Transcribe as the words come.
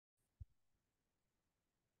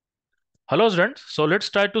Hello students, so let's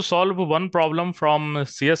try to solve one problem from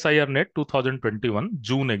CSIR-NET 2021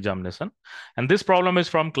 June examination, and this problem is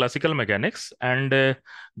from classical mechanics, and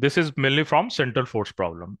this is mainly from central force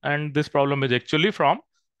problem, and this problem is actually from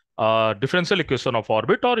differential equation of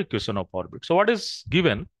orbit or equation of orbit. So what is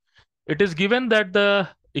given? It is given that the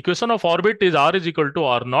equation of orbit is r is equal to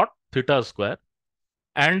r naught theta square,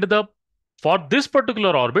 and the for this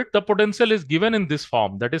particular orbit the potential is given in this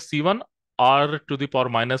form, that is C1 r to the power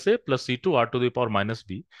minus a plus C2 r to the power minus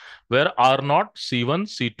b, where r naught, C1,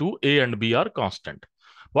 C2, a and b are constant.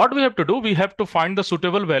 What we have to do, we have to find the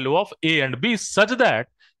suitable value of a and b such that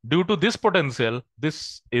due to this potential,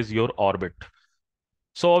 this is your orbit.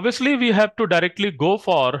 So obviously we have to directly go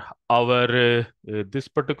for our this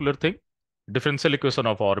particular thing, differential equation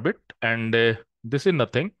of orbit, and this is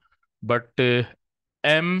nothing but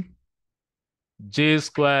m j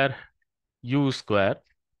square u square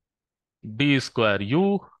d square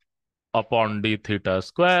u upon d theta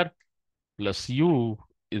square plus u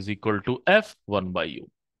is equal to f1 by u.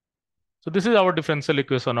 So this is our differential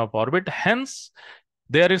equation of orbit. Hence,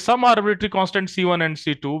 there is some arbitrary constant C1 and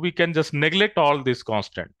C2. We can just neglect all this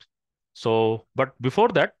constant. So, but before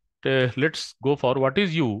that, let's go for what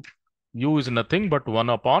is u. U is nothing but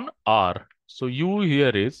 1 upon r. So u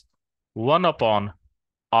here is 1 upon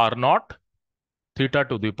r naught theta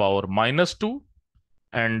to the power minus 2,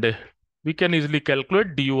 and we can easily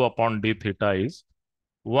calculate du upon d theta is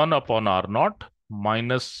 1 upon r naught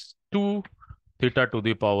minus 2 theta to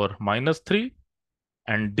the power minus 3,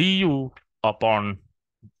 and du upon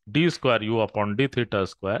d square u upon d theta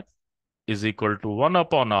square is equal to 1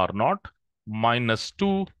 upon r naught minus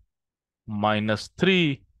 2 minus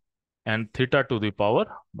 3 and theta to the power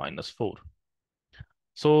minus 4.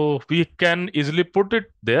 So we can easily put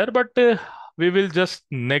it there, but we will just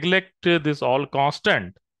neglect this all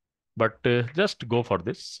constant, but just go for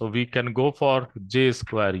this. So we can go for j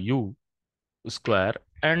square u square,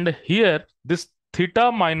 and here this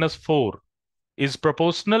theta minus 4 is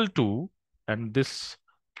proportional to, and this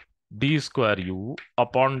d square u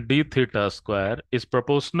upon d theta square is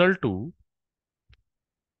proportional to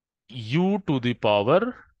u to the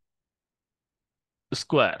power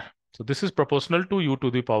square. So this is proportional to u to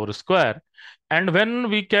the power square, and when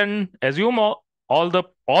we can assume all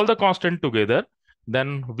the constant together,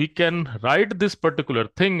 then we can write this particular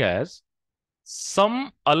thing as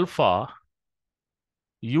sum alpha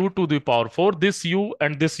u to the power 4, this u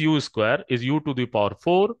and this u square is u to the power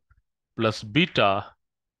 4 plus beta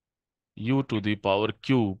u to the power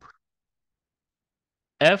cube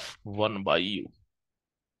f1 by u.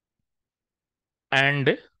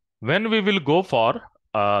 And when we will go for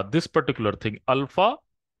this particular thing, alpha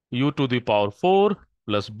u to the power 4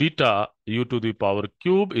 plus beta u to the power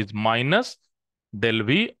cube is minus del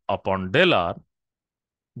v upon del r,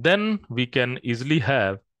 then we can easily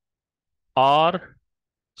have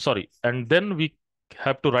and then we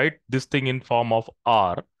have to write this thing in form of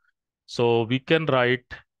r. So we can write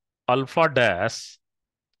alpha dash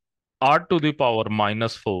r to the power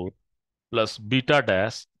minus 4 plus beta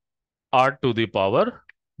dash r to the power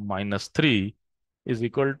minus 3 is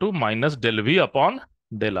equal to minus del v upon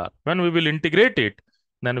del r. When we will integrate it,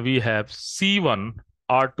 then we have C1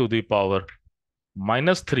 r to the power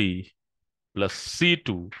minus 3 plus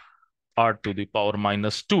C2 r to the power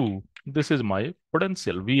minus 2. This is my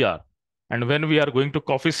potential VR. And when we are going to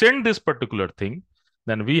coefficient this particular thing,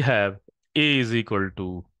 then we have A is equal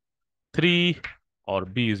to 3 or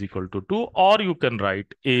B is equal to 2, or you can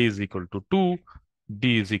write A is equal to 2,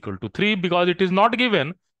 D is equal to 3, because it is not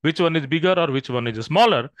given which one is bigger or which one is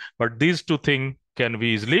smaller, but these two things can be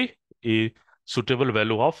easily a suitable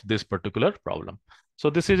value of this particular problem. So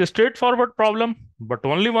this is a straightforward problem, but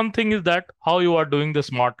only one thing is that how you are doing the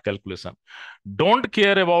smart calculation. Don't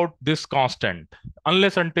care about this constant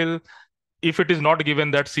unless until if it is not given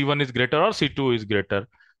that C1 is greater or C2 is greater.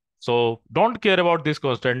 So don't care about this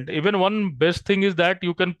constant. Even one best thing is that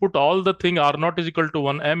you can put all the thing r naught is equal to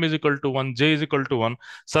 1, m is equal to 1, j is equal to 1,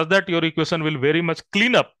 such that your equation will very much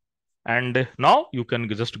clean up. And now you can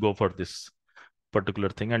just go for this particular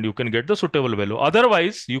thing and you can get the suitable value.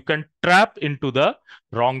 Otherwise, you can trap into the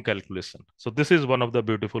wrong calculation. So this is one of the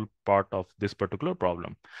beautiful part of this particular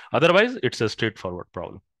problem. Otherwise, it's a straightforward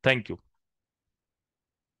problem. Thank you.